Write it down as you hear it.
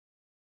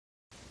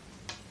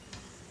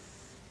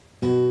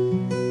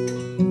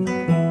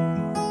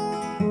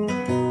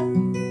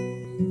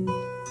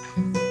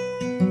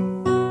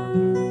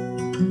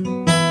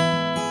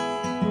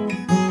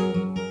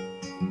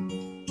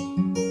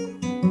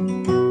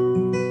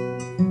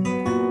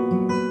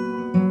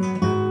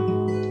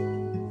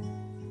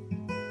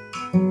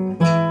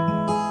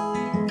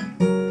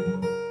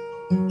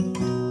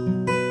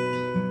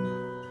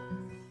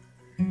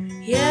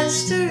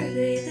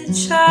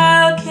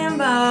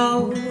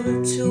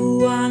over to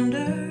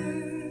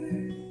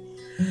wander,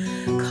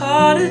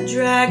 caught a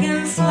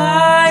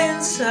dragonfly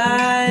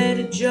inside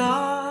a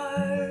jar,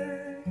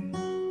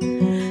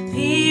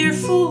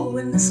 fearful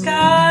when the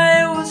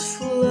sky was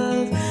full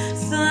of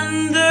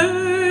thunder,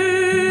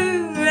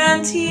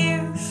 and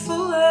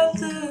tearful at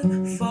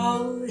the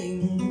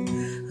falling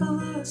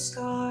of a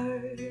star.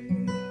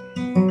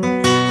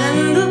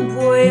 Then the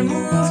boy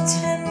moved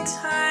 10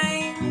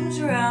 times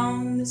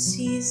round the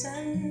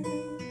seasons,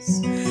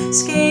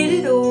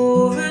 skated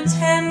over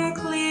 10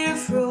 clear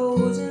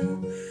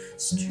frozen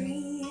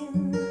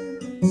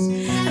streams,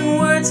 and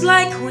words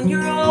like "when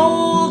you're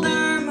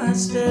older"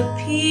 must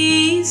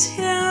appease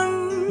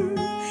him,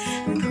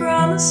 and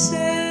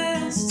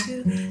promises to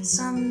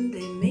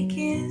someday make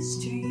his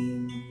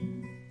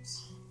dreams.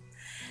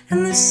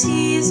 And the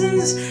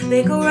seasons,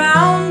 they go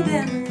round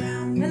and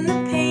round, and the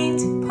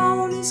painted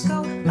ponies go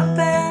up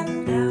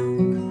and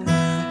down.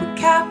 We're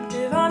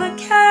captive on a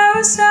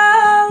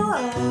carousel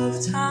of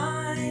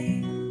time.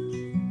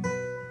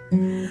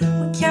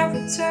 We can't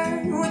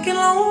return, we can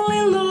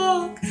only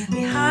look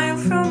behind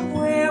from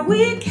where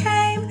we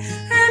came,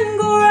 and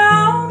go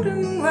round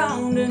and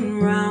round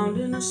and round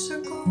in a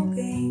circle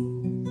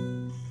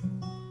game.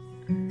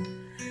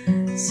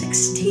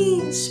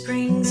 16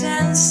 springs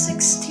and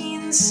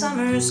 16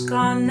 summers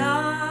gone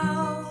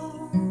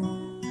now.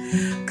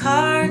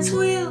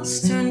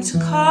 Cartwheels turn to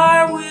car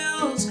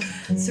wheels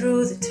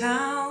through the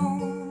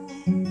town,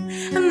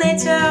 and they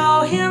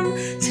tell him,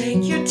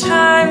 "Take your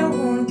time, it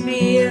won't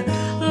be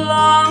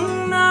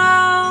long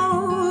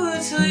now,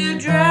 till you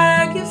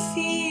drag your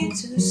feet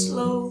to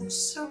slow the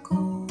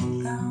circle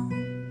down."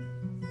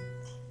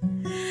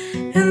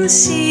 And the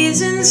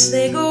seasons,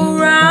 they go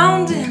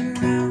round and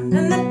round,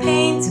 and the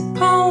painted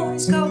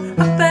ponies go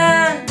up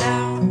and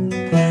down.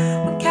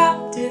 We're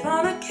captive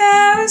on a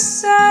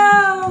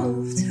carousel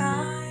of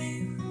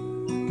time.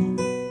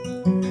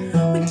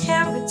 We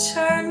can't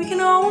return, we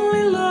can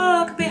only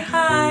look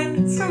behind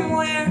from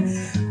where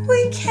we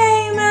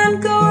came, and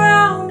go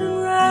round and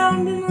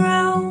round and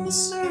round the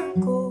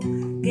circle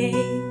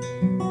game.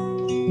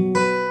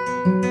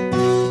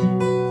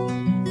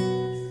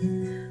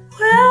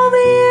 Well,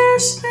 the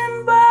years spin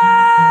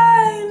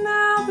by,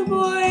 now the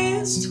boy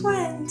is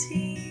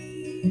 20.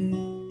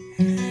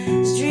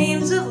 His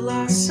dreams of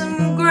loss and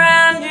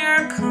grandeur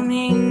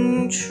coming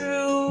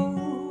true.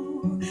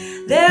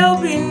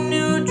 There'll be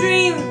new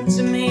dreams,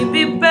 and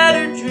maybe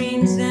better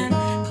dreams than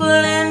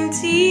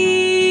plenty,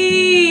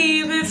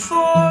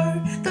 before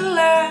the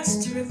last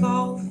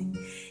revolving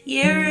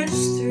year is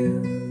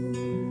through.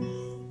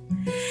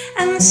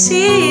 And the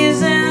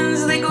seasons,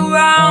 they go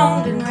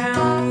round and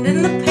round, and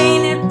the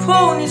painted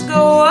ponies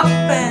go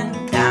up and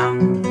down.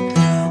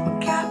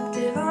 We're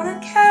captive on a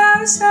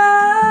carousel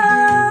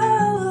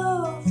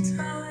of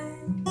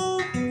time.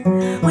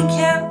 We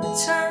can't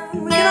return,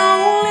 we can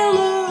only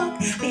look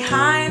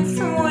behind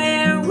from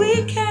where we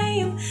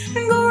came,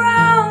 and go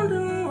round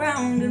and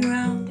round and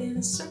round in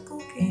a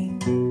circle game.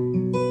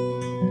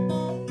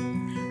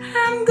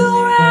 And go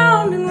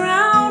round and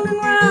round and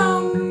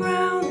round and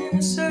round in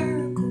a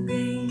circle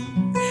game.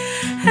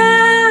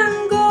 And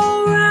go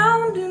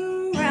round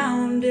and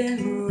round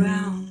and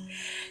round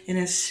in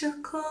a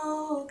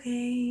circle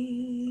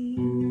game.